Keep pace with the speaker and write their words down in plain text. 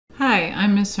Hi,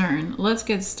 I'm Ms Hearn. Let's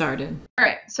get started. All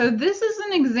right, so this is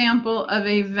an example of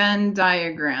a Venn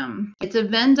diagram. It's a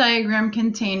Venn diagram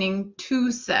containing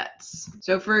two sets.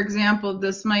 So for example,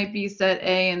 this might be set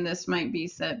A and this might be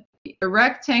set B. The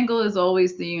rectangle is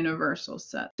always the universal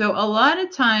set. So a lot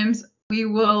of times we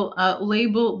will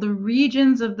label the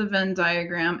regions of the Venn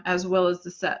diagram as well as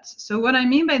the sets. So what I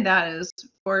mean by that is,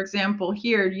 for example,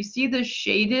 here, you see the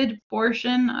shaded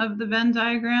portion of the Venn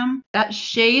diagram? That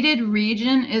shaded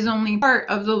region is only part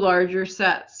of the larger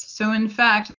sets. So in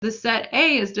fact, the set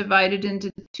A is divided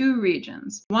into two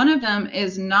regions. One of them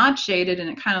is not shaded and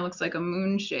it kind of looks like a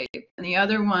moon shape. And the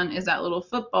other one is that little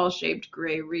football-shaped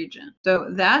gray region. So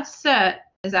that set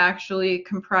is actually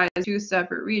comprised of two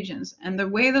separate regions. And the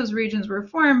way those regions were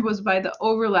formed was by the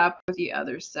overlap with the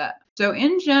other set. So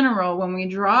in general, when we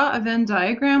draw a Venn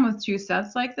diagram with two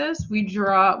sets like this,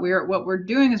 what we're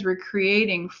doing is we're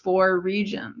creating four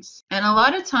regions. And a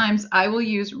lot of times I will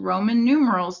use Roman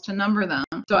numerals to number them.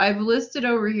 So I've listed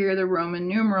over here the Roman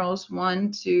numerals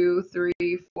 1, 2, 3,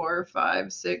 4,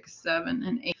 5, 6, 7,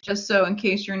 and 8, just so in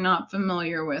case you're not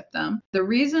familiar with them. The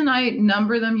reason I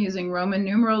number them using Roman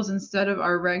numerals instead of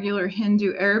our regular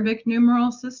Hindu Arabic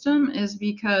numeral system is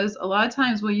because a lot of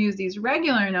times we'll use these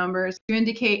regular numbers to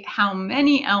indicate how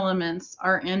many elements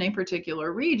are in a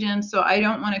particular region, so I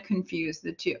don't want to confuse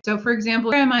the two. So for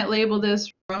example, I might label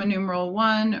this Roman numeral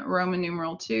 1, Roman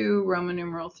numeral 2, Roman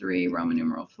numeral 3, Roman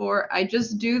numeral 4. I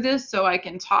just do this so I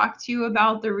can talk to you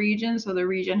about the region, so the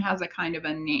region has a kind of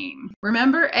a name.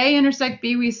 Remember, A intersect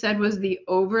B we said was the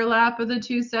overlap of the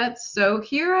two sets. So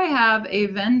here I have a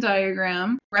Venn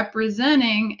diagram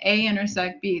representing A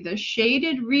intersect B. The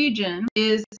shaded region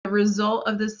is the result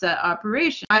of the set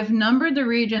operation. I've numbered the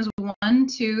regions 1,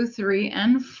 2, 3,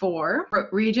 and 4.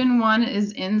 Region 1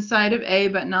 is inside of A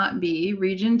but not B.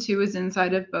 Region 2 is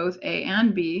inside of both A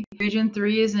and B. Region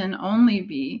 3 is in only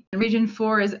B. And region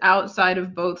 4 is outside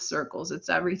of both circles. It's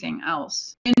everything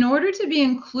else. In order to be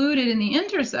included in the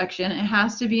intersection, it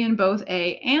has to be in both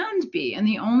A and B. And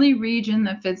the only region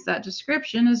that fits that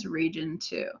description is region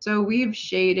 2. So we've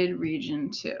shaded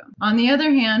region 2. On the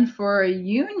other hand, for a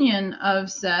union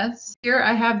of sets, here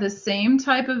I have the same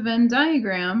type of Venn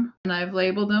diagram, and I've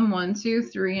labeled them 1, 2,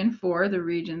 3, and 4, the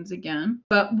regions again.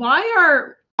 But why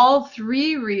are all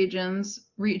three regions,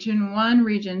 region 1,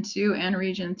 region 2, and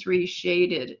region 3,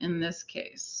 shaded in this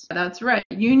case? That's right.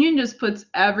 Union just puts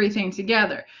everything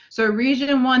together. So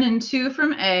region 1 and 2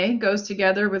 from A goes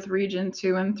together with region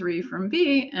 2 and 3 from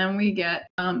B, and we get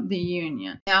the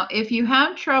union. Now, if you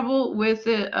have trouble with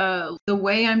it, the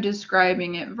way I'm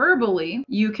describing it verbally,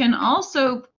 you can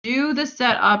also do the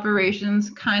set operations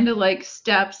kind of like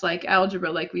steps, like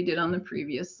algebra, like we did on the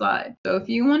previous slide. So if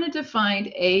you wanted to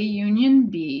find A union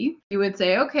B, you would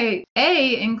say, okay,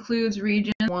 A includes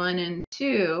region 1 and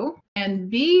 2,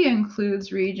 and B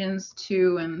includes regions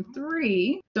 2 and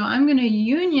 3. So I'm going to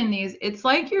union these. It's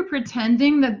like you're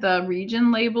pretending that the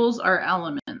region labels are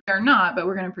elements. They're not, but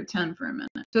we're going to pretend for a minute.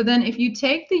 So then if you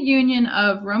take the union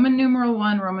of Roman numeral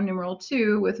 1, Roman numeral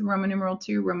 2 with Roman numeral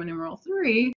 2, Roman numeral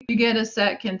 3, you get a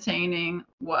set containing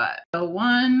what? The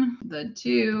 1, the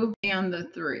 2, and the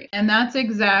 3. And that's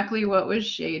exactly what was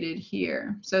shaded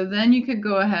here. So then you could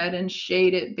go ahead and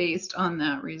shade it based on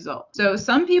that result. So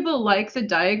some people like the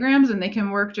diagrams and they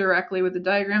can work directly with the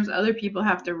diagrams. Other people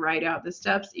have to write out the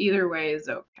steps. Either way is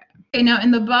okay. Okay, now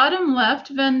in the bottom left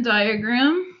Venn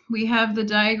diagram, we have the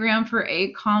diagram for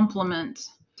a complement.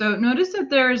 So notice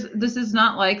that this is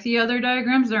not like the other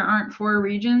diagrams. There aren't four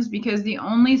regions because the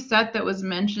only set that was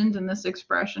mentioned in this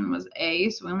expression was A,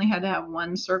 so we only had to have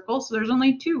one circle. So there's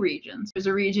only two regions. There's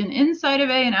a region inside of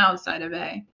A and outside of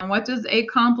A. And what does a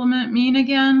complement mean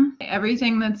again?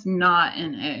 Everything that's not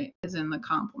in A is in the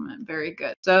complement. Very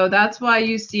good. So that's why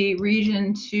you see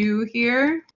region 2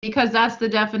 here, because that's the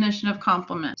definition of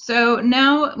complement. So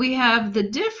now we have the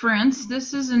difference.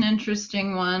 This is an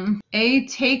interesting one. A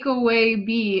take away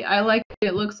B. I like it.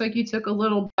 It looks like you took a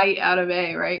little bite out of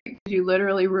A, right? You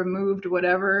literally removed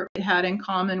whatever it had in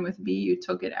common with B, you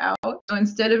took it out. So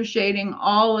instead of shading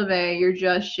all of A, you're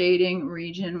just shading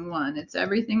region 1. It's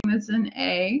everything that's in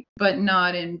A, but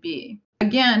not in B.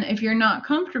 Again, if you're not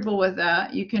comfortable with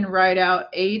that, you can write out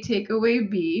A take away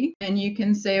B, and you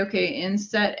can say, okay, in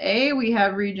set A, we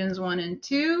have regions 1 and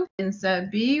 2. In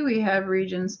set B, we have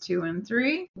regions 2 and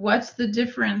 3. What's the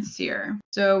difference here?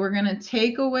 So we're going to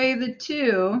take away the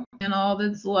 2, and all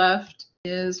that's left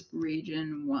is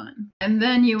region 1. And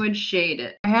then you would shade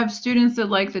it. I have students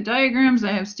that like the diagrams.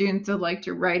 I have students that like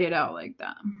to write it out like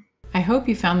that. I hope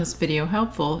you found this video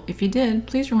helpful. If you did,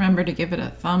 please remember to give it a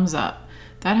thumbs up.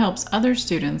 That helps other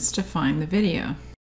students to find the video.